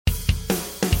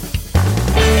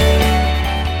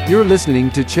You're listening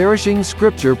to Cherishing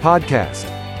Scripture Podcast,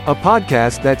 a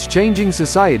podcast that's changing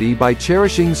society by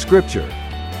cherishing Scripture.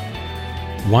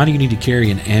 Why do you need to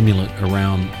carry an amulet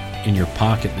around in your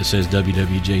pocket that says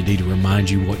WWJD to remind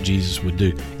you what Jesus would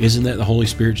do? Isn't that the Holy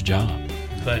Spirit's job?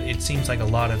 But it seems like a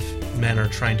lot of men are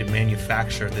trying to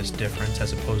manufacture this difference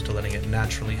as opposed to letting it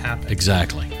naturally happen.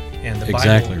 Exactly. And the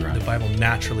Bible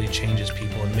naturally changes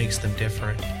people and makes them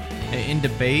different. In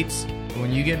debates,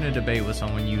 when you get in a debate with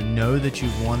someone, you know that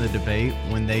you've won the debate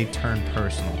when they turn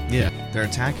personal. Yeah, they're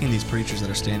attacking these preachers that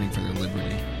are standing for their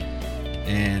liberty.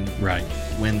 And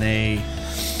when they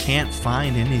can't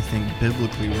find anything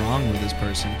biblically wrong with this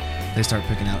person, they start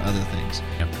picking out other things.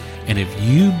 Yep. And if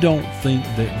you don't think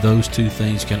that those two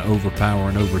things can overpower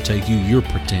and overtake you, you're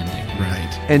pretending.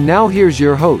 Right. And now here's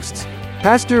your hosts,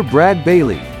 Pastor Brad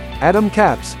Bailey, Adam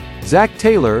Capps, Zach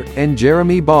Taylor, and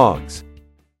Jeremy Boggs.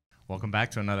 Welcome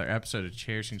back to another episode of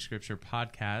Cherishing Scripture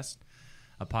Podcast,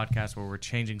 a podcast where we're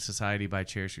changing society by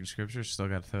cherishing Scripture. Still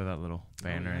got to throw that little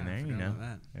banner in there, you know.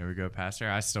 There we go, Pastor.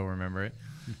 I still remember it.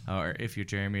 Or if you're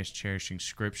Jeremy, it's Cherishing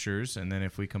Scriptures. And then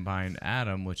if we combine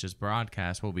Adam, which is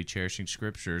broadcast, we'll be Cherishing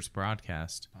Scriptures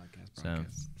Broadcast. So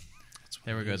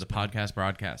there we go, the podcast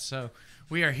broadcast. So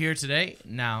we are here today.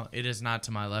 Now, it is not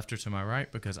to my left or to my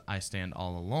right because I stand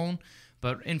all alone.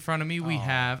 But in front of me, we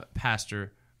have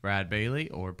Pastor Brad Bailey,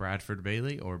 or Bradford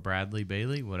Bailey, or Bradley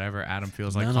Bailey, whatever Adam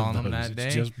feels like calling him that day.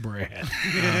 It's just Brad.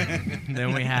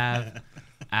 Then we have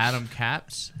Adam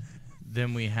Capps.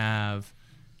 Then we have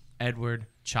Edward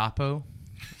Chapo.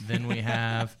 Then we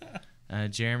have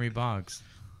Jeremy Boggs.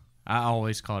 I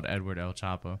always called Edward El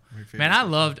Chapo. Man, I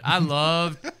loved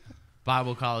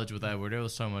Bible college with Edward. It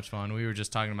was so much fun. We were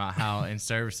just talking about how in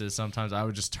services sometimes I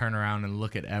would just turn around and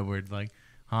look at Edward like,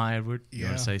 "Hi, Edward. You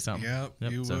want to say something?" Yep,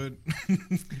 you would.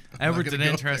 Edward's an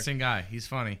interesting guy. He's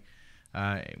funny.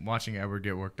 Watching Edward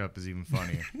get worked up is even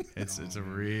funnier. It's a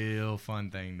real fun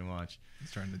thing to watch.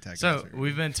 He's trying to attack. So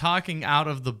we've been talking out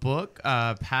of the book,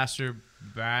 Pastor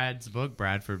Brad's book,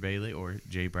 Bradford Bailey, or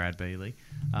J. Brad Bailey.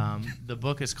 The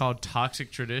book is called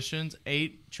Toxic Traditions,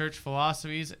 8 Church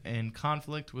Philosophies in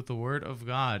Conflict with the Word of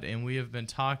God. And we have been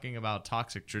talking about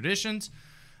toxic traditions,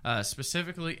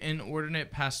 specifically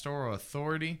inordinate pastoral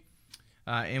authority.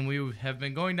 And we have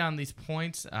been going down these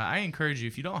points. I encourage you,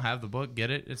 if you don't have the book, get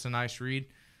it. It's a nice read.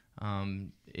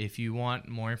 If you want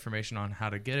more information on how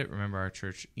to get it, remember our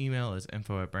church email is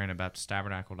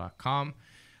info@brandonbaptisttabernacle.com.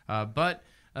 But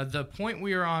the point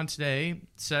we are on today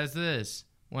says this: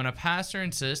 when a pastor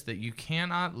insists that you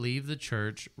cannot leave the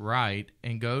church right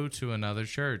and go to another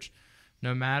church,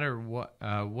 no matter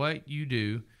what you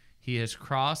do, he has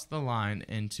crossed the line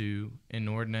into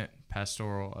inordinate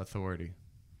pastoral authority.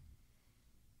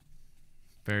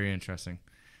 Very interesting.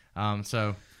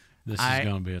 So this is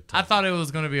going to be a tough I thought it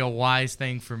was going to be a wise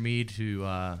thing for me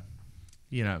to,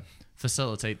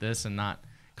 facilitate this and not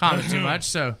comment too much.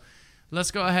 So let's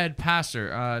go ahead,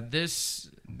 Pastor. This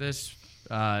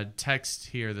text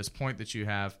here, this point that you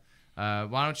have,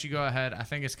 why don't you go ahead? I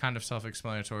think it's kind of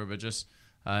self-explanatory, but just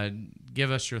give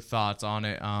us your thoughts on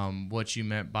it, what you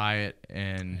meant by it,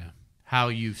 and how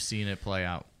you've seen it play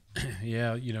out.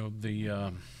 Yeah,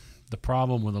 the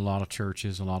problem with a lot of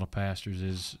churches, a lot of pastors,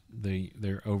 is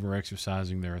they're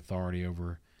over-exercising their authority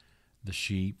over the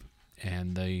sheep,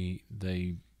 and they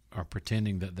are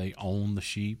pretending that they own the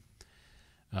sheep,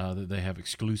 that they have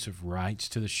exclusive rights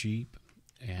to the sheep.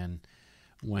 And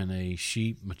when a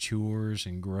sheep matures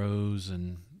and grows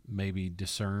and maybe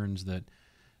discerns that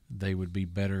they would be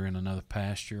better in another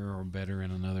pasture or better in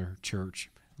another church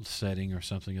setting or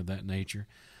something of that nature,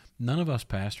 none of us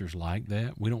pastors like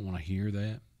that. We don't want to hear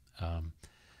that.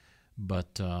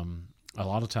 But a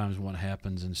lot of times what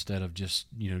happens, instead of just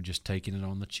taking it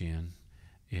on the chin,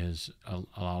 is a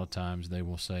lot of times they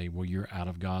will say, well, you're out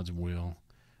of God's will.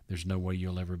 There's no way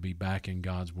you'll ever be back in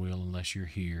God's will unless you're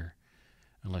here,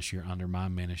 unless you're under my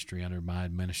ministry, under my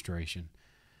administration.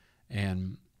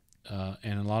 And a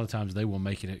lot of times they will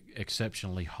make it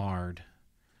exceptionally hard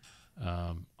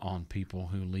on people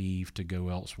who leave to go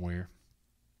elsewhere.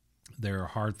 There are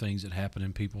hard things that happen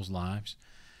in people's lives.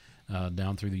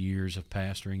 Down through the years of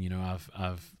pastoring,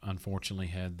 I've unfortunately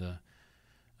had the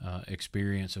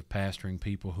experience of pastoring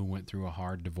people who went through a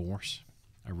hard divorce,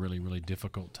 a really, really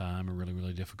difficult time, a really,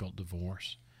 really difficult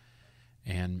divorce.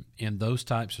 And in those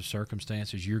types of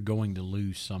circumstances, you're going to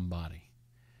lose somebody.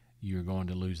 You're going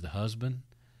to lose the husband,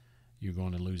 you're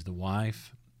going to lose the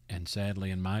wife, and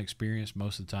sadly, in my experience,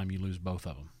 most of the time you lose both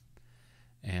of them.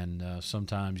 And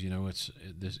sometimes,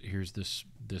 here's this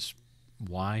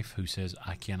wife who says,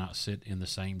 I cannot sit in the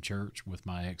same church with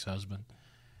my ex-husband.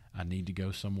 I need to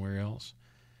go somewhere else.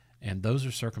 And those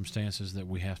are circumstances that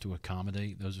we have to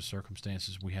accommodate. Those are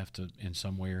circumstances we have to, in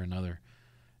some way or another,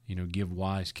 give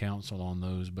wise counsel on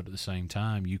those. But at the same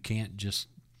time, you can't just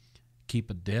keep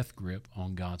a death grip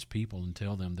on God's people and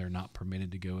tell them they're not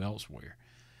permitted to go elsewhere,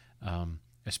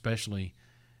 especially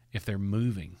if they're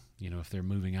moving. If they're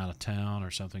moving out of town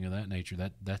or something of that nature,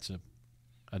 that's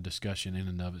a discussion in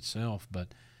and of itself. But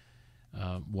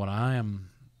what I am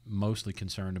mostly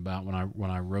concerned about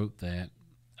when I wrote that,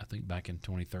 I think back in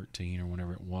 2013 or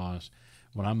whenever it was,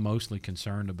 what I'm mostly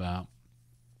concerned about,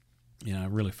 I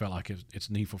really felt like it's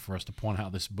needful for us to point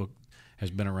out this book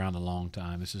has been around a long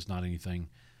time. This is not anything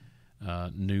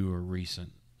new or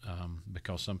recent,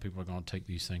 because some people are going to take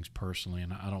these things personally,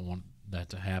 and I don't want that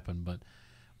to happen. But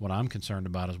what I'm concerned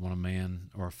about is when a man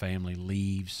or a family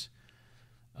leaves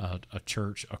a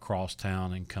church across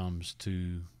town and comes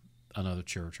to another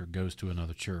church or goes to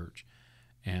another church,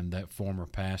 and that former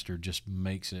pastor just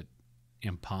makes it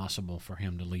impossible for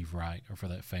him to leave right, or for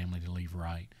that family to leave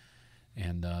right.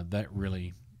 And that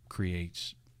really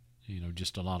creates,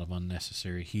 just a lot of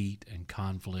unnecessary heat and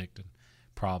conflict and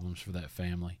problems for that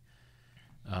family.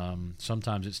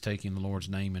 Sometimes it's taking the Lord's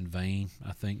name in vain.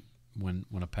 I think when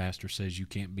a pastor says you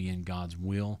can't be in God's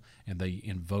will, and they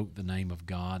invoke the name of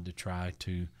God to try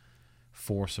to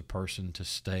force a person to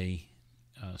stay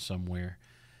somewhere.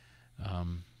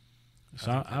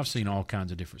 So I've seen all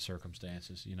kinds of different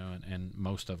circumstances, and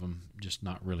most of them just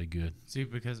not really good. See,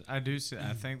 because I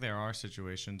think there are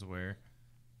situations where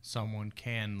someone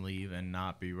can leave and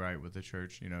not be right with the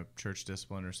church, church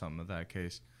discipline or something of that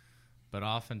case. But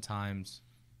oftentimes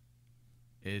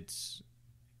it's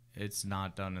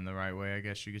not done in the right way, I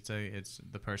guess you could say. It's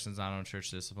the person's not on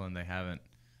church discipline. They haven't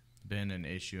been an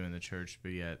issue in the church,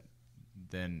 but yet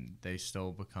then they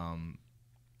still become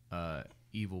an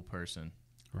evil person.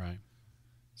 Right.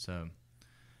 So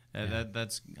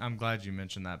that's I'm glad you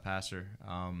mentioned that, Pastor.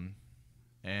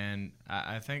 And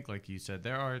I think, like you said,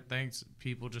 there are things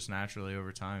people just naturally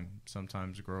over time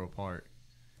sometimes grow apart.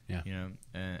 Yeah.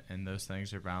 And those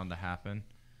things are bound to happen.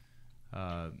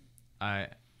 I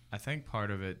think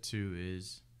part of it too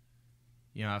is,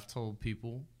 I've told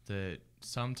people that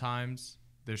sometimes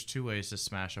there's two ways to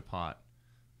smash a pot.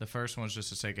 The first one's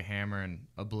just to take a hammer and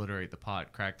obliterate the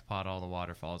pot, crack the pot, all the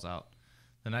water falls out.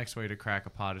 The next way to crack a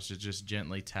pot is to just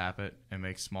gently tap it and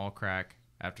make small crack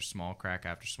after small crack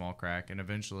after small crack, and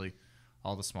eventually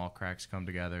all the small cracks come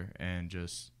together and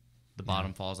just the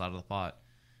bottom falls out of the pot.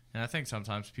 And I think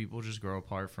sometimes people just grow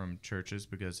apart from churches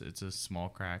because it's a small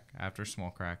crack after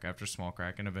small crack after small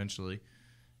crack, and eventually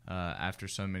after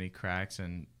so many cracks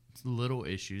and little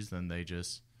issues, then they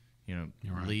just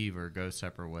leave or go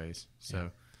separate ways. So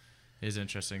it's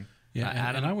interesting. Yeah,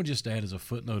 and I would just add as a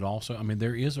footnote also,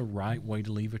 there is a right way to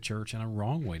leave a church and a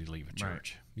wrong way to leave a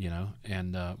church,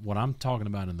 and what I'm talking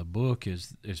about in the book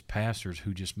is pastors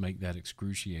who just make that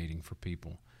excruciating for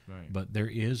people. Right. But there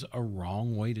is a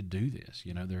wrong way to do this.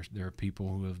 There are people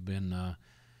who have been,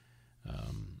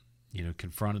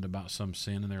 confronted about some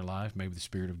sin in their life. Maybe the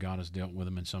Spirit of God has dealt with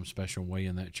them in some special way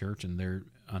in that church, and they're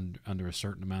under a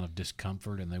certain amount of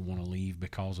discomfort, and they want to leave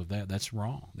because of that. That's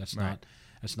wrong. That's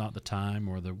not the time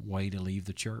or the way to leave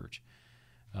the church.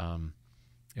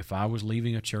 If I was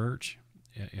leaving a church,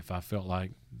 if I felt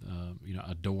like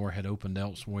a door had opened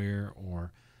elsewhere,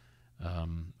 or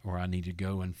I need to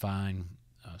go and find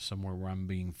somewhere where I'm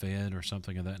being fed or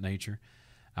something of that nature,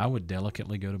 I would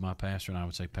delicately go to my pastor and I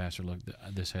would say, Pastor, look,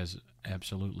 this has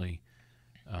absolutely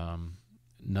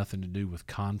nothing to do with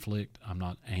conflict. I'm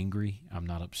not angry. I'm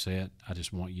not upset. I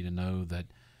just want you to know that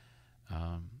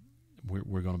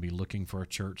we're going to be looking for a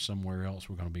church somewhere else.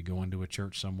 We're going to be going to a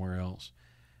church somewhere else,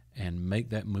 and make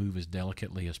that move as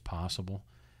delicately as possible.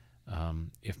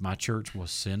 If my church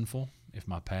was sinful, if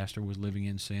my pastor was living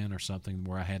in sin or something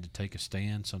where I had to take a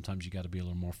stand, sometimes you got to be a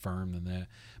little more firm than that.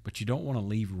 But you don't want to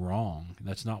leave wrong.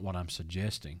 That's not what I'm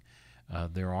suggesting.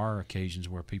 There are occasions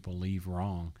where people leave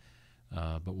wrong,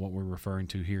 but what we're referring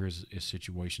to here is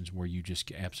situations where you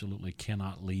just absolutely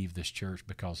cannot leave this church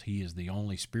because he is the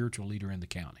only spiritual leader in the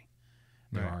county.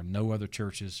 There are no other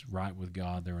churches right with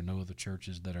God. There are no other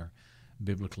churches that are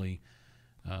biblically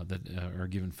that are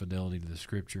given fidelity to the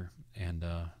Scripture, and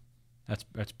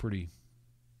that's pretty.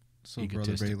 So,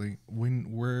 Brother Bailey,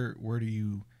 where do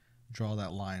you draw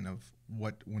that line of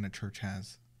when a church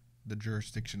has the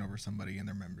jurisdiction over somebody and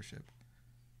their membership?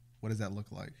 What does that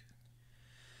look like?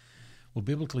 Well,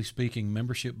 biblically speaking,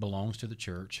 membership belongs to the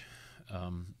church.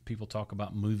 People talk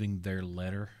about moving their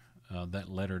letter. That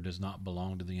letter does not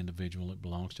belong to the individual. It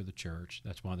belongs to the church.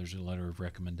 That's why there's a letter of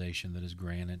recommendation that is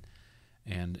granted.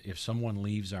 And if someone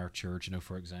leaves our church,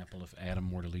 for example, if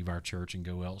Adam were to leave our church and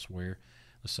go elsewhere,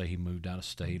 let's say he moved out of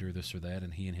state or this or that,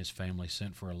 and he and his family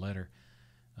sent for a letter,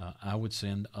 I would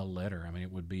send a letter. I mean,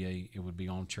 it would be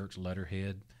on church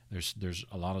letterhead. There's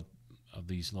a lot of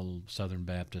these little Southern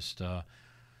Baptist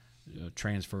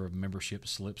transfer of membership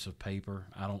slips of paper.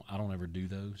 I don't ever do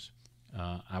those.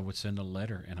 I would send a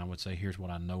letter, and I would say, here's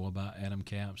what I know about Adam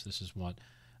Capps. This is what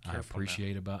I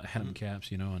appreciate about Adam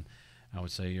Capps, and I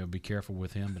would say, be careful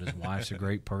with him, but his wife's a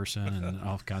great person and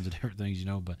all kinds of different things,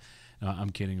 but I'm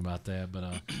kidding about that.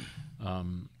 But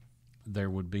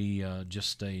there would be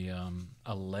just a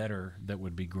letter that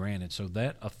would be granted. So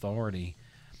that authority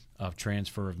of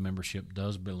transfer of membership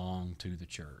does belong to the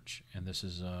church, and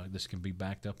this can be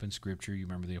backed up in Scripture. You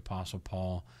remember the Apostle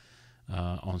Paul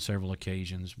on several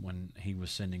occasions when he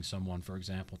was sending someone, for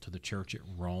example, to the church at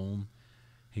Rome,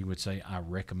 he would say, "I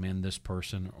recommend this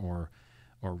person," or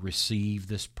receive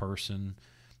this person,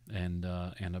 and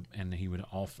he would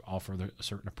offer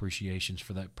certain appreciations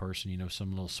for that person.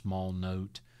 Some little small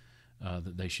note.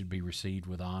 That they should be received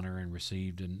with honor and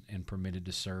received and permitted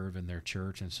to serve in their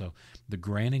church. And so the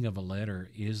granting of a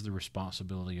letter is the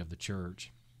responsibility of the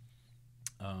church.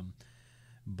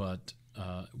 But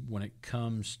when it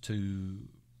comes to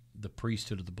the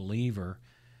priesthood of the believer,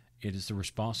 it is the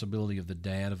responsibility of the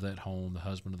dad of that home, the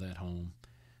husband of that home,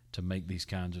 to make these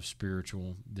kinds of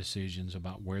spiritual decisions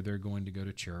about where they're going to go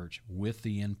to church with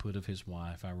the input of his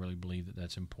wife. I really believe that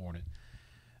that's important.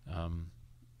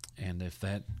 And if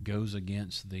that goes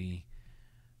against the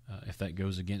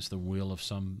will of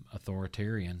some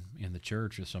authoritarian in the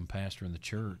church or some pastor in the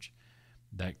church,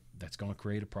 that's going to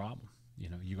create a problem.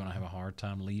 You're going to have a hard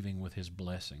time leaving with his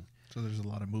blessing. So there's a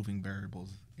lot of moving variables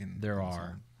in there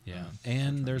are, yeah,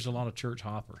 and there's a lot of church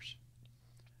hoppers.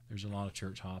 There's a lot of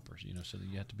church hoppers, so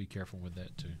you have to be careful with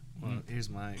that too. Well, here's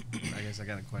I guess I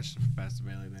got a question for Pastor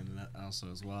Bailey then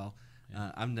also as well.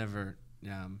 Yeah. I've never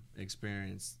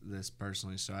experienced this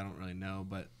personally, so I don't really know,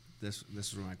 but this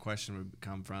is where my question would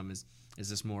come from is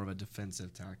this more of a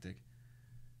defensive tactic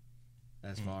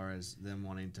as far as them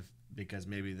wanting to, because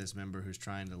maybe this member who's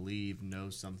trying to leave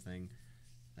knows something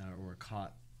or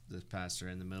caught this pastor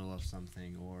in the middle of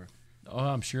something, or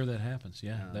I'm sure that happens.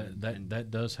 Yeah, that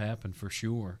does happen for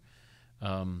sure.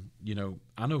 I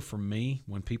know for me,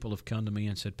 when people have come to me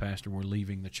and said, "Pastor, we're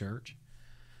leaving the church,"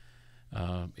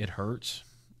 it hurts.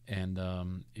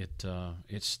 And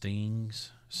it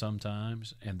stings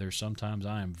sometimes, and there's sometimes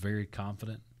I am very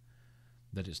confident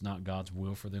that it's not God's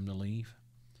will for them to leave.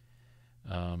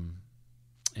 And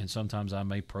sometimes I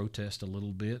may protest a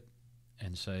little bit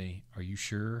and say, "Are you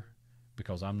sure?"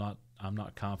 Because I'm not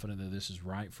confident that this is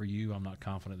right for you. I'm not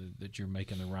confident that you're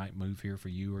making the right move here for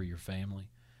you or your family.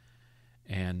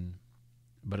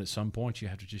 But at some point you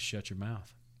have to just shut your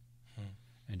mouth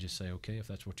and just say, "Okay, if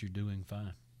that's what you're doing,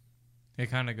 fine." It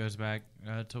kind of goes back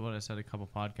to what I said a couple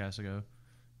podcasts ago.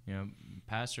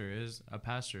 Pastor is,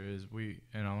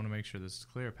 and I want to make sure this is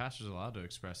clear, a pastor's allowed to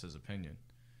express his opinion.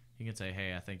 He can say,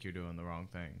 "Hey, I think you're doing the wrong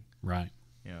thing." Right.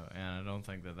 And I don't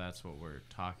think that that's what we're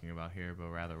talking about here, but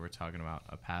rather we're talking about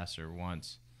a pastor,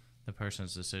 once the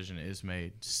person's decision is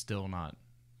made, still not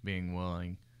being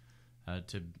willing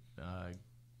to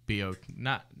be okay,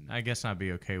 not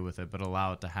be okay with it, but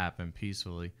allow it to happen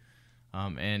peacefully.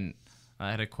 And I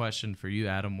had a question for you,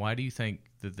 Adam. Why do you think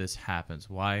that this happens?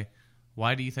 Why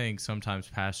do you think sometimes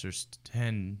pastors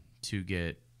tend to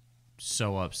get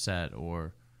so upset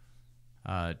or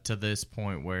to this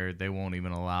point where they won't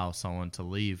even allow someone to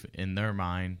leave in their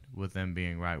mind with them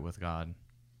being right with God?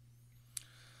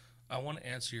 I want to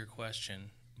answer your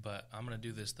question, but I'm going to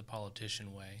do this the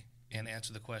politician way and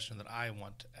answer the question that I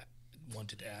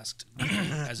wanted asked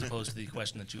as opposed to the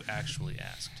question that you actually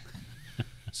asked.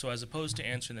 So as opposed to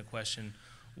answering the question,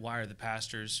 why are the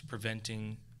pastors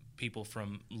preventing people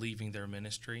from leaving their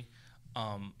ministry,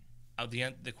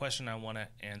 the question I want to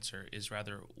answer is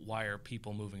rather, why are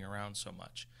people moving around so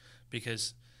much?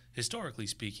 Because historically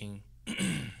speaking,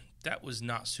 that was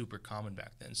not super common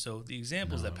back then. So the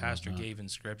examples that Pastor gave in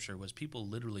Scripture was people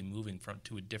literally moving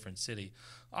to a different city,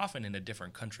 often in a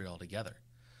different country altogether.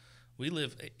 We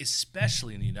live,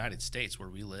 especially in the United States where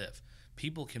we live,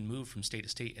 people can move from state to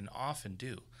state and often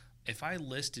do. If I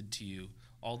listed to you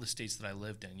all the states that I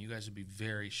lived in, you guys would be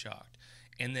very shocked.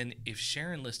 And then if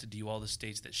Sharon listed to you all the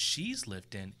states that she's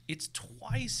lived in, it's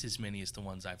twice as many as the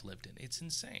ones I've lived in. It's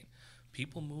insane.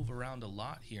 People move around a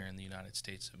lot here in the United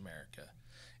States of America,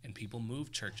 and people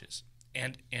move churches.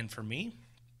 And for me,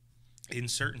 in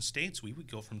certain states, we would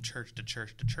go from church to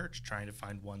church to church trying to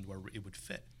find one where it would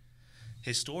fit.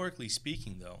 Historically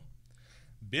speaking, though,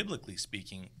 biblically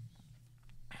speaking,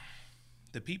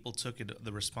 the people took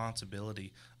the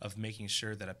responsibility of making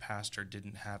sure that a pastor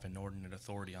didn't have inordinate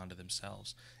authority onto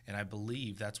themselves. And I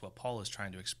believe that's what Paul is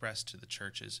trying to express to the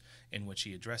churches in which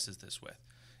he addresses this with.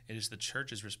 It is the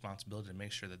church's responsibility to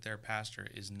make sure that their pastor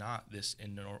is not this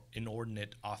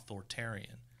inordinate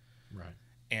authoritarian. Right.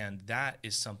 And that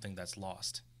is something that's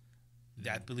lost.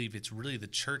 I believe it's really the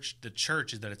church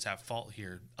is that it's at fault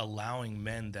here, allowing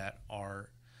men that are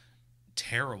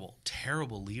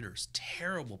terrible leaders,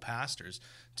 terrible pastors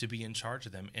to be in charge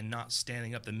of them and not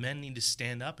standing up. The men need to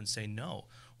stand up and say, no,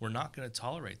 we're not going to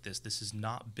tolerate this. This is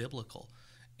not biblical.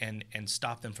 And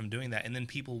stop them from doing that. And then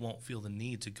people won't feel the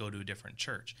need to go to a different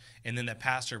church. And then that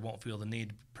pastor won't feel the need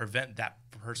to prevent that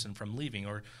person from leaving.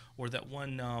 Or that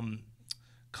one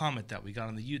comment that we got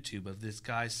on the YouTube of this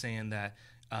guy saying that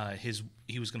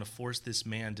he was going to force this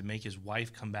man to make his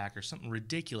wife come back or something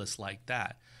ridiculous like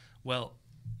that. Well,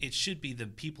 it should be the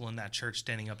people in that church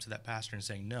standing up to that pastor and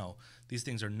saying, no, these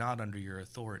things are not under your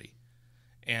authority.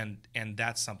 And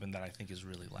that's something that I think is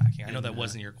really lacking. I know that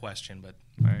wasn't your question, but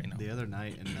right. You know. The other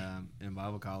night in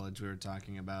Bible college, we were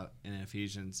talking about in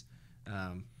Ephesians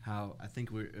how I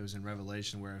think it was in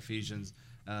Revelation where Ephesians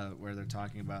where they're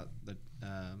talking about the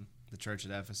church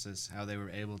at Ephesus, how they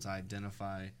were able to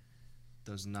identify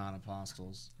those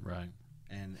non-apostles, Right.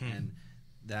 and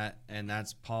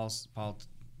that's Paul.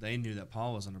 They knew that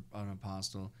Paul was an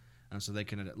apostle, and so they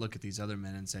can look at these other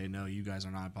men and say, no, you guys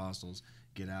are not apostles.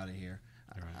 Get out of here.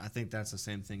 Right. I think that's the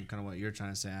same thing, kind of what you're trying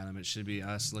to say, Adam. It should be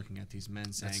us looking at these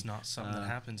men saying, That's not something that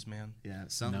happens, man. yeah,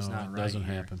 something's No, not it right doesn't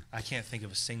here. happen. I can't think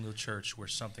of a single church where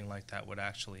something like that would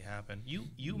actually happen.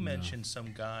 You mentioned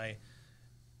some guy,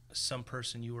 some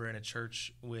person you were in a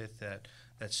church with that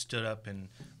stood up and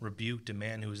rebuked a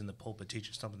man who was in the pulpit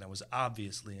teaching something that was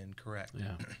obviously incorrect.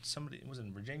 Yeah. Somebody was it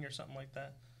in Virginia or something like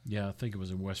that. Yeah, I think it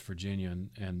was in West Virginia,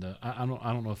 and I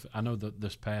don't know if I know that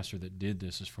this pastor that did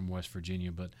this is from West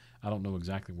Virginia, but I don't know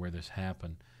exactly where this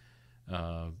happened.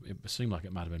 It seemed like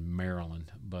it might have been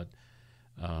Maryland, but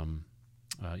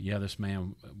yeah, this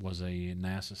man was a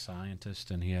NASA scientist,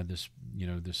 and he had this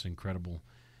incredible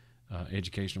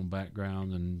educational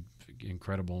background and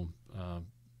incredible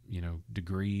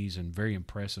degrees, and very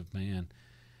impressive man.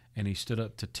 And he stood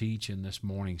up to teach in this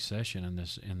morning session in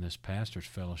this pastor's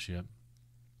fellowship.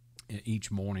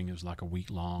 Each morning, it was like a week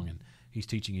long, and he's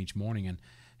teaching each morning, and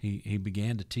he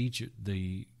began to teach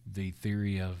the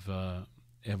theory of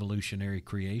evolutionary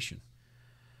creation,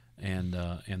 and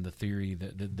the theory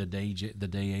that the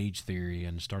day age theory,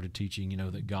 and started teaching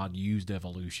that God used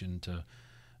evolution to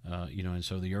and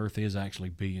so the earth is actually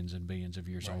billions and billions of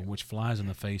years old, which flies in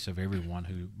the face of everyone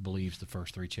who believes the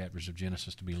first 3 chapters of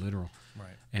Genesis to be literal.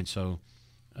 Right. And so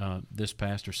this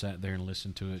pastor sat there and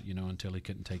listened to it, until he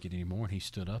couldn't take it anymore, and he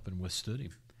stood up and withstood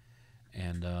him.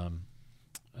 And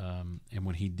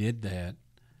when he did that,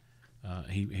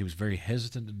 he was very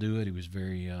hesitant to do it. It was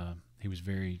a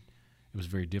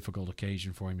very difficult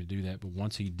occasion for him to do that. But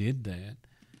once he did that,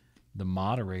 the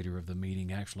moderator of the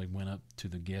meeting actually went up to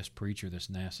the guest preacher, this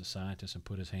NASA scientist, and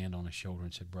put his hand on his shoulder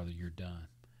and said, "Brother, you're done,"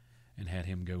 and had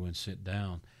him go and sit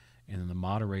down. And then the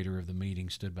moderator of the meeting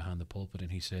stood behind the pulpit,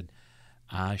 and he said,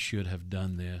 "I should have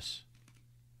done this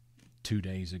 2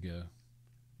 days ago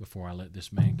before I let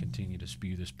this man continue to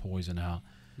spew this poison out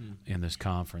in this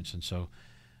conference." And so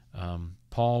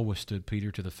Paul withstood Peter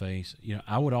to the face.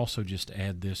 I would also just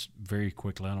add this very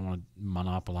quickly. I don't want to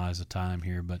monopolize the time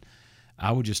here, but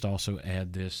I would just also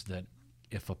add this, that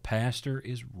if a pastor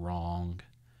is wrong,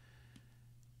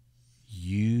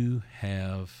 you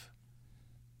have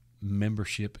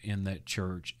membership in that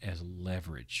church as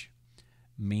leverage,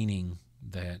 meaning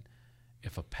that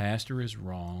if a pastor is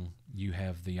wrong, you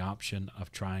have the option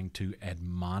of trying to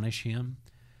admonish him,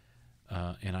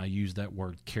 and I use that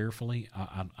word carefully.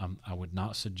 I would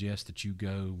not suggest that you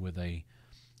go with a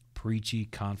preachy,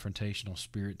 confrontational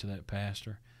spirit to that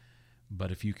pastor. But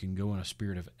if you can go in a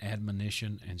spirit of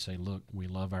admonition and say, "Look, we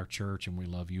love our church and we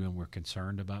love you and we're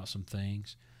concerned about some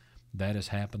things," that has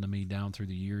happened to me down through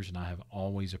the years, and I have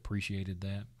always appreciated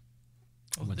that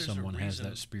when someone has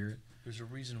that spirit. There's a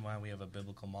reason why we have a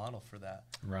biblical model for that.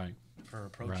 Right. For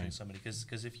approaching somebody.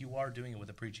 Because if you are doing it with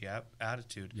a preachy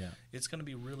attitude, it's going to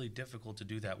be really difficult to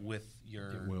do that with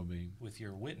your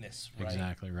witness. Right?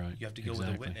 Exactly right. You have to go with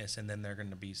a witness, and then they're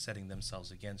going to be setting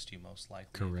themselves against you most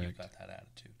likely. Correct. If you've got that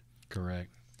attitude. Correct.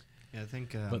 Yeah, I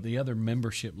think. But the other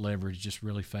membership leverage, just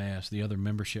really fast, the other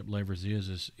membership leverage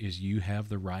is you have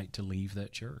the right to leave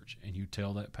that church, and you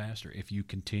tell that pastor, "If you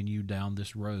continue down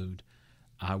this road,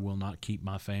 I will not keep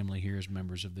my family here as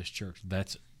members of this church."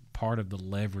 That's part of the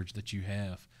leverage that you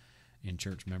have in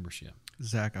church membership.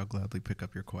 Zach, I'll gladly pick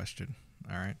up your question.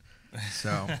 All right.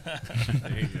 So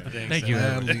Thank you.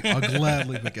 I'll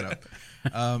gladly pick it up.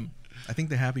 I think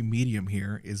the happy medium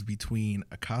here is between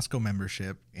a Costco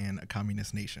membership and a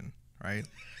communist nation, right?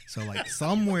 So like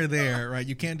somewhere there, right?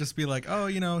 You can't just be like, oh,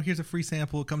 here's a free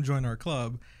sample, come join our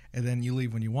club, and then you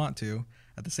leave when you want to.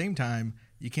 At the same time,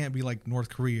 you can't be like North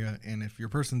Korea, and if your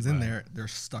person's in there, they're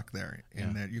stuck there,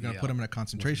 and you're going to put them in a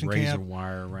concentration With razor camp.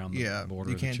 wire around the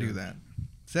border. You of the can't do church. that.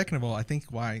 Second of all, I think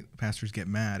why pastors get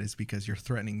mad is because you're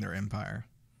threatening their empire,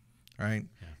 right?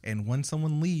 Yeah. And when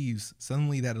someone leaves,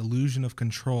 suddenly that illusion of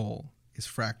control is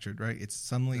fractured, right? It's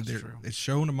suddenly it's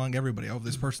shown among everybody. Oh,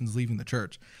 this person's leaving the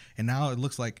church, and now it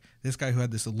looks like this guy who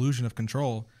had this illusion of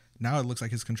control. Now it looks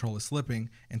like his control is slipping,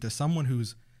 and to someone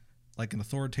who's like an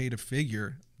authoritative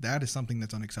figure, that is something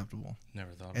that's unacceptable.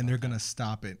 Never thought. And they're going to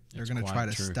stop it. They're going to try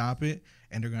to stop it,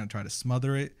 and they're going to try to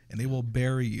smother it, and they will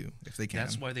bury you if they can.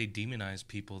 That's why they demonize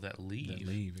people that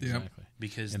leave. Exactly.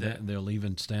 Because they'll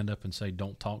even stand up and say,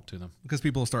 "Don't talk to them." Because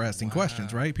people will start asking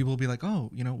questions, right? People will be like, "Oh,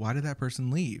 why did that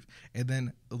person leave?" And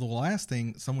then the last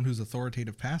thing someone who's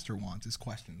authoritative pastor wants is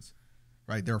questions,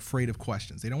 right? They're afraid of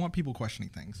questions. They don't want people questioning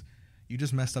things. You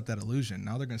just messed up that illusion.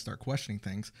 Now they're going to start questioning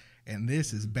things, and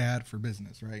this is bad for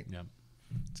business, right? Yep.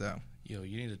 So, you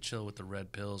need to chill with the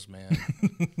red pills, man.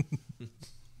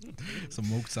 Some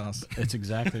moke sauce. It's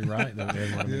exactly right, though.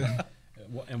 Yeah.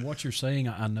 And what you're saying,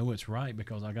 I know it's right,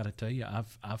 because I got to tell you,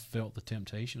 I've felt the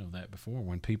temptation of that before.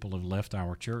 When people have left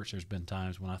our church, there's been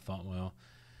times when I thought, well,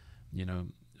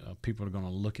 people are going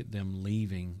to look at them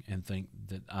leaving and think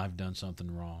that I've done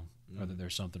something wrong, or that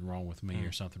there's something wrong with me,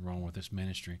 or something wrong with this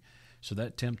ministry. So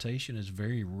that temptation is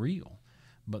very real.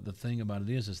 But the thing about it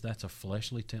is that's a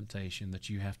fleshly temptation that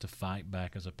you have to fight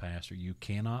back as a pastor. You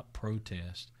cannot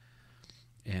protest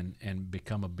and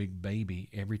become a big baby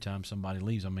every time somebody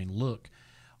leaves. I mean, look,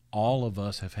 all of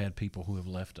us have had people who have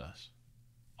left us.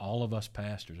 All of us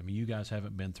pastors. I mean, you guys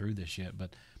haven't been through this yet,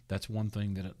 but that's one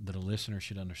thing that a listener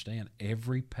should understand.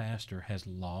 Every pastor has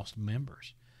lost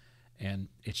members, and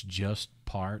it's just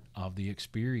part of the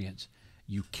experience.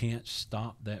 You can't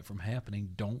stop that from happening.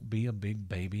 Don't be a big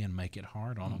baby and make it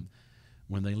hard on them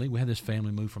when they leave. We had this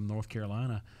family move from North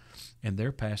Carolina, and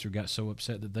their pastor got so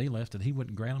upset that they left that he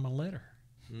wouldn't grant them a letter.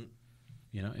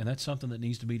 And that's something that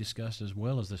needs to be discussed as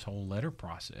well as this whole letter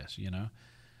process.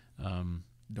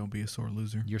 Don't be a sore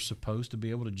loser. You're supposed to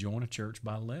be able to join a church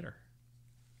by letter.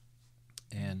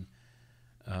 And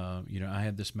I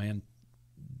had this man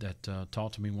that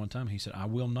talked to me one time. He said, "I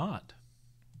will not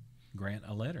grant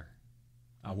a letter.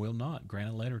 I will not grant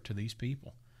a letter to these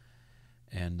people."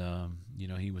 And,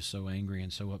 he was so angry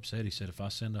and so upset. He said, "If I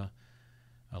send a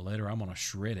letter, I'm going to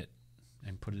shred it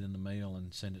and put it in the mail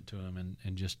and send it to him,"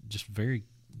 and just very,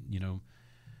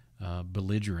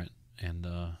 belligerent and,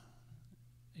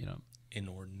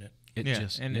 inordinate.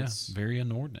 It's very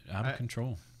inordinate, out of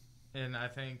control. And I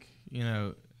think,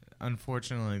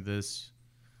 unfortunately,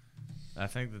 I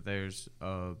think that there's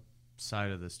a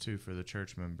side of this too for the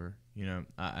church member.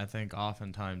 I think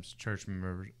oftentimes church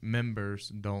members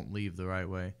don't leave the right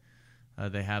way.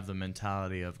 They have the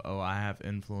mentality of, oh, I have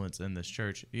influence in this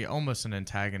church. Almost an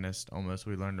antagonist, almost.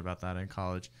 We learned about that in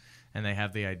college. And they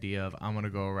have the idea of, I'm going to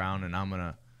go around and I'm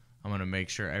going to make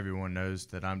sure everyone knows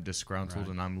that I'm disgruntled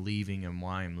and I'm leaving and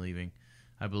why I'm leaving.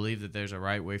 I believe that there's a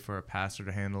right way for a pastor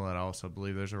to handle it. I also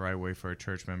believe there's a right way for a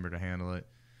church member to handle it.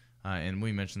 And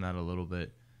we mentioned that a little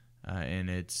bit. And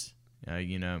it's,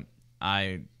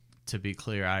 to be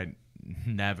clear, I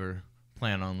never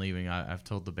plan on leaving. I've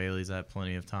told the Baileys that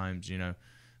plenty of times,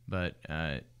 but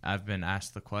I've been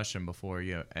asked the question before,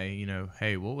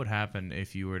 hey, what would happen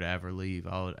if you were to ever leave?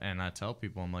 And I tell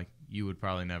people, I'm like, you would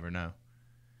probably never know.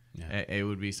 Yeah. It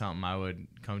would be something I would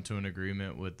come to an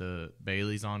agreement with the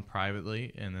Baileys on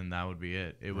privately, and then that would be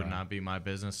it. It would not be my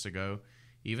business to go,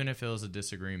 even if it was a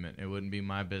disagreement. It wouldn't be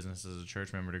my business as a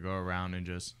church member to go around and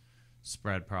just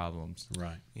spread problems.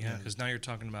 Right. Yeah, because now you're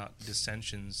talking about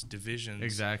dissensions, divisions.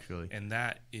 Exactly. And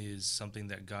that is something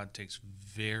that God takes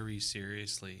very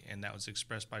seriously, and that was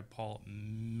expressed by Paul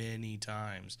many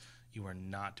times. You are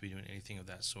not to be doing anything of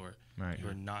that sort. Right. You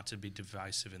are not to be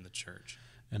divisive in the church.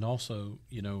 And also,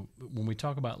 when we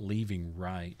talk about leaving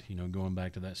right, going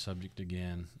back to that subject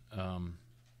again,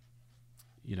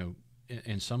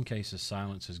 in some cases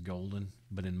silence is golden,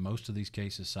 but in most of these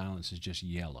cases silence is just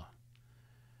yellow.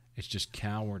 It's just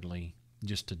cowardly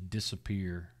just to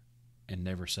disappear and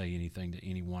never say anything to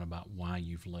anyone about why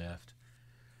you've left.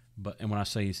 And when I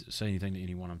say anything to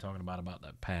anyone, I'm talking about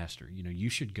that pastor. You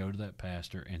should go to that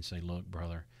pastor and say, "Look,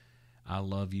 brother, I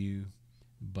love you,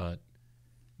 but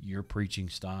your preaching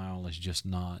style is just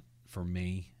not for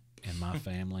me and my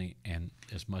family, and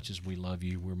as much as we love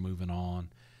you, we're moving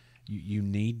on, you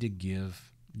need to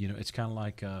give. It's kind of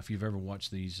like if you've ever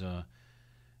watched these.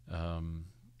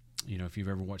 If you've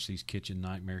ever watched these kitchen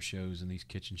nightmare shows and these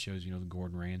kitchen shows, the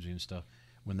Gordon Ramsay and stuff,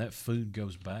 when that food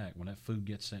goes back, when that food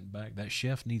gets sent back, that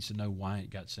chef needs to know why it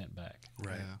got sent back.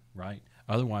 Right. Yeah. Right?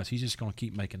 Otherwise, he's just going to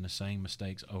keep making the same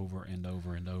mistakes over and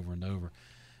over and over and over.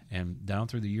 And down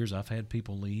through the years, I've had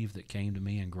people leave that came to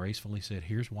me and gracefully said,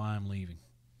 here's why I'm leaving.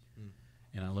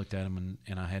 And I looked at them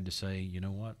and I had to say, you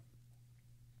know what?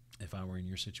 If I were in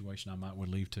your situation, I would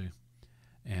leave too.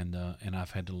 And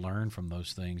I've had to learn from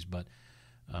those things. But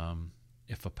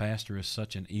if a pastor is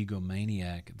such an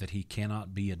egomaniac that he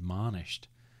cannot be admonished,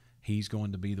 he's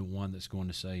going to be the one that's going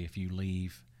to say, if you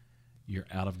leave, you're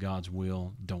out of God's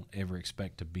will. Don't ever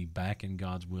expect to be back in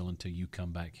God's will until you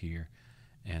come back here.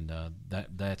 And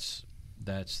that's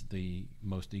the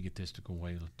most egotistical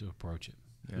way to approach it.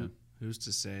 Yeah. Who's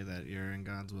to say that you're in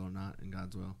God's will or not in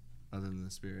God's will, other than the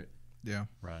Spirit? Yeah.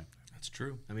 Right. That's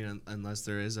true. I mean, unless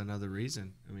there is another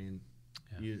reason. I mean,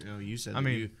 Yeah. you said I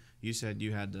mean- you said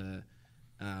you had to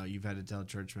you've had to tell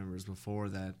church members before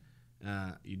that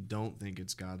you don't think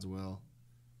it's God's will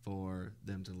for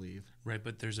them to leave. Right,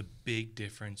 but there's a big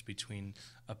difference between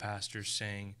a pastor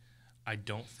saying, I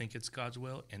don't think it's God's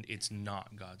will, and it's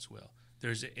not God's will.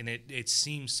 It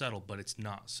seems subtle, but it's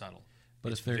not subtle.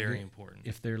 But it's if they're very important.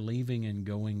 If they're leaving and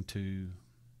going to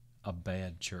a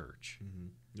bad church,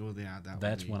 Well, yeah,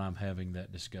 that's when I'm having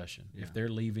that discussion. Yeah. If they're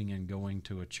leaving and going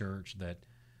to a church that,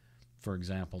 for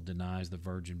example, denies the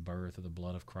virgin birth or the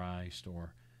blood of Christ,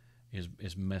 or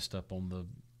is messed up on the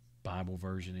Bible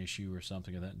version issue or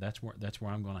something of that, that's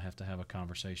where I'm going to have a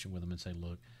conversation with them and say,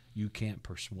 look, you can't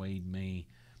persuade me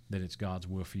that it's God's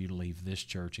will for you to leave this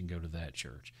church and go to that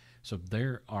church. So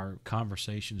there are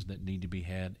conversations that need to be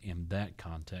had in that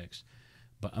context.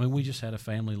 But I mean, we just had a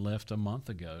family left a month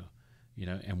ago,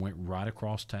 and went right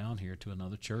across town here to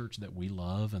another church that we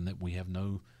love and that we have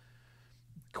no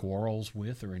quarrels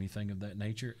with or anything of that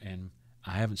nature. And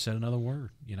I haven't said another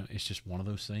word. It's just one of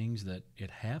those things that it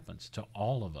happens to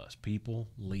all of us. People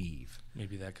leave.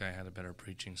 Maybe that guy had a better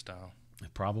preaching style.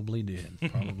 It probably did.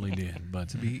 But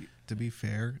To be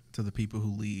fair to the people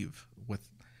who leave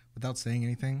without saying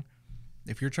anything,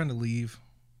 if you're trying to leave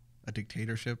a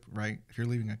dictatorship, right? If you're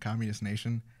leaving a communist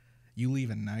nation, you leave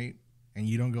at night and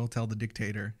you don't go tell the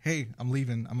dictator, "Hey, I'm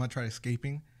leaving. I'm gonna try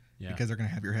escaping," because they're gonna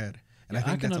have your head. And Yeah, I think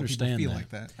I can that's how people understand feel that. like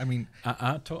that. I mean,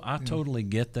 I totally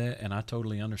get that, and I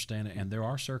totally understand it. And there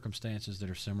are circumstances that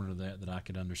are similar to that I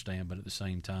could understand. But at the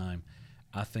same time,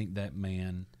 I think that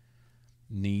man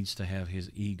needs to have his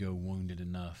ego wounded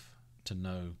enough to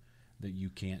know that you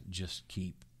can't just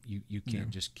keep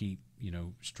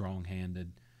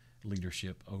strong-handed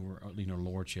leadership over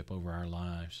lordship over our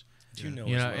lives. Do you know?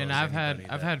 You as know, well and as I've anybody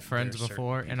had that friends there are certain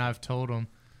before, and people- I've told them,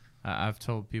 I've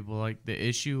told people, like, the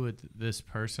issue with this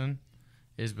person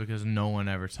is because no one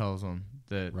ever tells them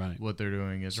that Right. what they're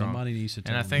doing is wrong. Somebody needs to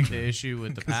tell And I them think the the truth. issue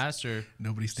with the pastor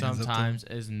nobody stands up to sometimes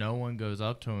is no one goes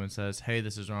up to him and says, "Hey,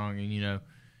 this is wrong." And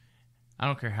I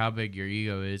don't care how big your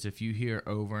ego is. If you hear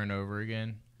over and over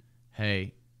again,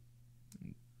 "Hey,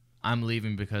 I'm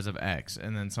leaving because of X,"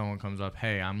 and then someone comes up,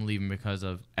 "Hey, I'm leaving because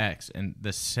of X," and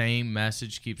the same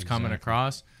message keeps coming Exactly.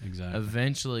 across, Exactly.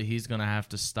 eventually he's going to have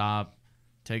to stop,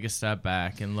 take a step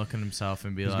back, and look at himself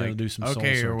and be He's gotta like, do some soul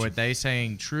 "Okay, are searching." what they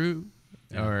saying true,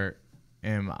 or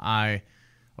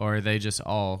are they just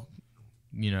all,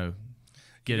 getting you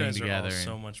guys together?" are all and-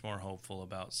 so much more hopeful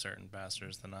about certain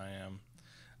pastors than I am.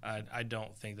 I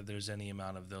don't think that there's any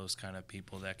amount of those kind of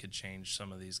people that could change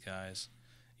some of these guys.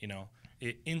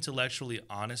 Intellectually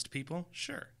honest people,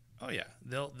 sure. Oh yeah,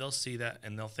 they'll see that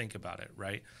and they'll think about it,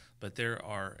 right? But there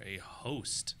are a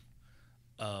host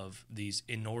of these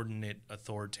inordinate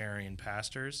authoritarian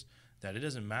pastors that it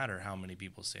doesn't matter how many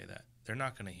people say that. They're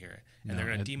not going to hear it. And No, they're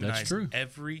going to that's true. demonize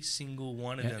every single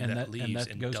one of them that leaves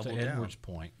and goes double to down. Edward's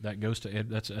point. That goes to Ed.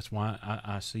 That's why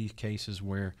I see cases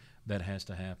where that has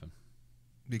to happen.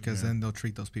 because then they'll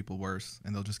treat those people worse,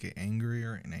 and they'll just get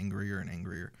angrier and angrier and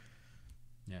angrier.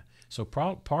 Yeah. So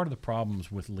part of the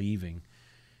problems with leaving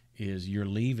is you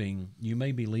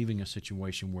may be leaving a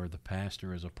situation where the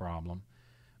pastor is a problem,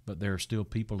 but there are still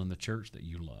people in the church that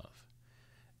you love.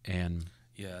 And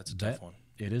Yeah, that's a tough one.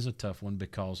 It is a tough one,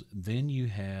 because then you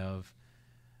have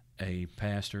a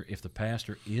pastor, if the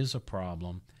pastor is a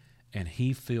problem and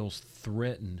he feels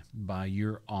threatened by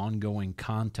your ongoing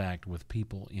contact with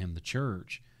people in the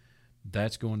church,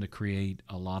 that's going to create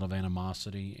a lot of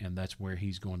animosity, and that's where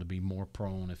he's going to be more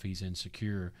prone, if he's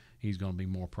insecure, he's going to be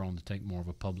more prone to take more of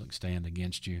a public stand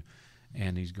against you,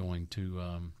 and he's going to,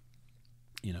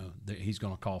 he's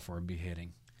going to call for a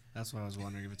beheading. That's why I was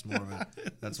wondering if it's more of a.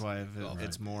 That's why if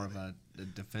it's more of a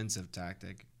defensive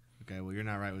tactic. Okay, well, you're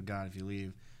not right with God if you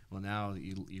leave. Well, now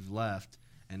you've left,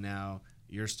 and now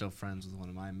you're still friends with one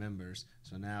of my members.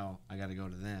 So now I got to go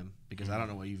to them because I don't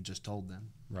know what you've just told them.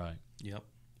 Right. Yep.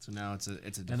 So now it's a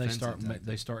defensive And tactic.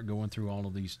 they start going through all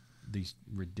of these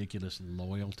ridiculous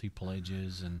loyalty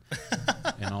pledges and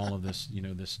all of this,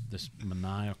 this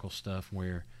maniacal stuff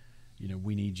where,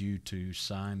 we need you to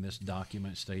sign this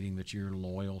document stating that you're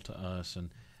loyal to us.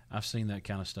 And I've seen that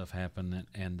kind of stuff happen.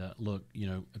 And look,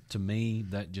 to me,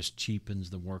 that just cheapens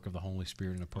the work of the Holy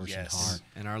Spirit in a person's Yes. heart.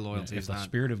 And our loyalty If is the not.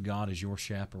 Spirit of God is your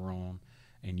chaperone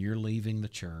and you're leaving the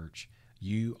church,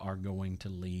 you are going to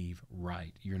leave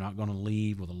right. You're not going to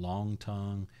leave with a long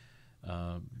tongue,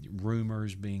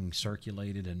 rumors being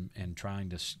circulated and trying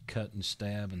to cut and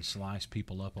stab and slice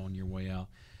people up on your way out.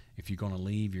 If you're going to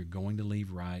leave, you're going to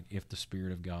leave right if the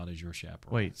Spirit of God is your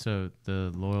chaperone. Wait, so the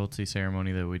loyalty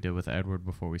ceremony that we did with Edward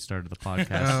before we started the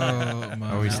podcast, Oh,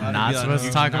 my are we God. not supposed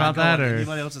to talk about that? Or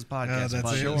anybody else's podcast? that's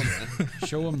But- it.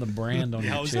 Show them the brand on I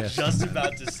your was chest. just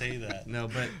about to say that. No,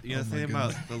 but the Oh, thing my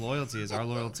about the loyalty is our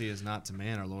loyalty is not to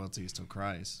man. Our loyalty is to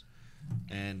Christ,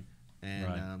 and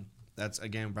Right. That's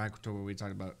again back to where we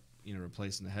talked about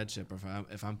replacing the headship. Or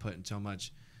if I'm putting too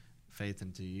much faith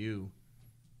into you,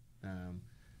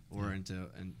 or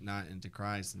not into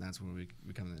Christ, and that's where we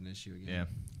become an issue again. yeah,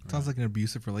 Sounds like an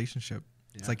abusive relationship.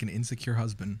 It's Yeah. like an insecure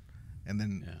husband, and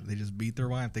then Yeah. they just beat their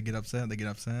wife. They get upset,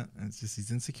 and it's just these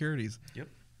insecurities. Yep.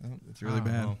 Oh, it's really Oh,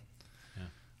 bad. well.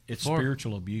 It's For-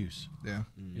 spiritual abuse Yeah.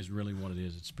 is really what it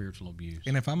is. It's spiritual abuse.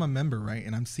 And if I'm a member, right,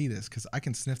 and I'm see this, because I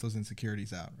can sniff those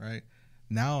insecurities out, right?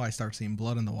 Now I start seeing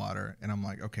blood in the water, and I'm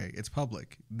like, okay, it's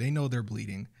public. They know they're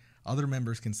bleeding. Other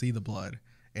members can see the blood,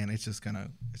 and it's just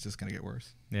gonna get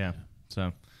worse. yeah.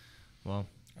 So, well,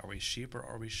 Are we sheep or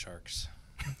are we sharks?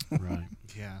 Right.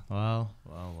 Yeah. well.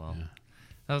 Yeah.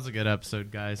 That was a good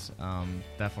episode, guys.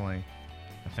 Definitely,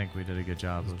 I think we did a good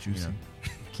job of juicy.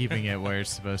 keeping it where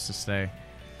it's supposed to stay.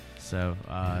 So,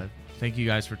 thank you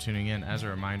guys for tuning in. As a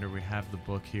reminder, we have the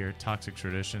book here, Toxic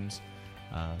Traditions,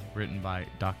 written by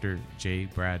Dr. J.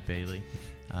 Brad Bailey.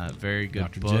 Very good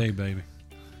Dr. book. J, baby.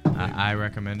 I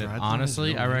recommend it. Brad's Honestly,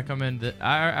 on his I own. recommend that.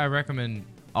 I recommend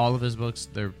all of his books.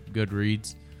 They're good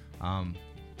reads.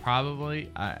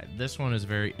 This one is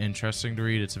very interesting to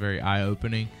read. It's very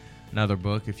eye-opening. Another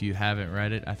book, if you haven't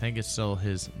read it, I think it's still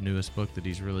his newest book that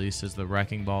he's released, is The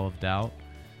Wrecking Ball of Doubt.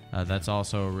 That's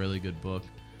also a really good book.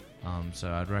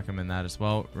 So I'd recommend that as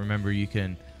well. Remember, you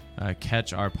can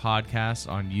catch our podcast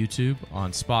on YouTube,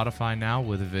 on Spotify now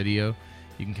with a video.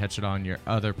 You can catch it on your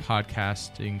other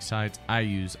podcasting sites. I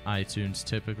use iTunes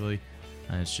typically.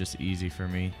 It's just easy for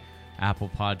me. Apple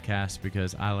Podcasts,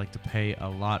 because I like to pay a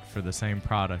lot for the same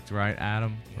product. Right,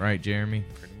 Adam? Right, Jeremy?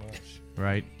 Pretty much.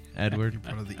 Right, Edward?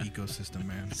 Part of the ecosystem,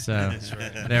 man. So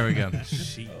there we go.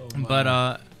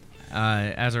 But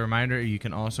as a reminder, you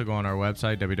can also go on our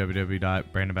website,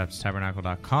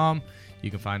 www.brandonbaptisttabernacle.com. You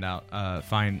can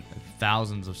find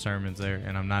thousands of sermons there,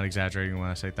 and I'm not exaggerating when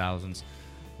I say thousands.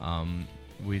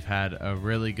 We've had a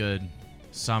really good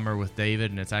summer with David,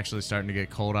 and it's actually starting to get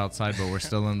cold outside, but we're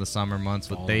still in the summer months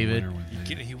with Fall and David. winter with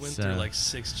David. He went So- through like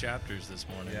 6 chapters this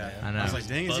morning. Yeah. Man. I know. I was like,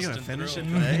 dang, is he gonna Busting finish it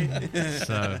through. today?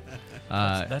 So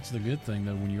That's the good thing,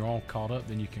 though. When you're all caught up,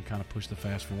 then you can kind of push the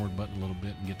fast forward button a little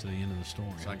bit and get to the end of the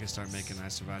story. So I can start making I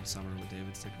Survived Summer with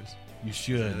David stickers. You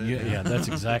should. Yeah, that's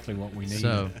exactly what we need.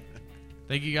 So,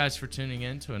 thank you guys for tuning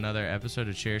in to another episode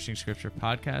of Cherishing Scripture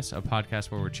Podcast, a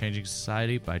podcast where we're changing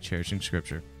society by cherishing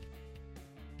Scripture.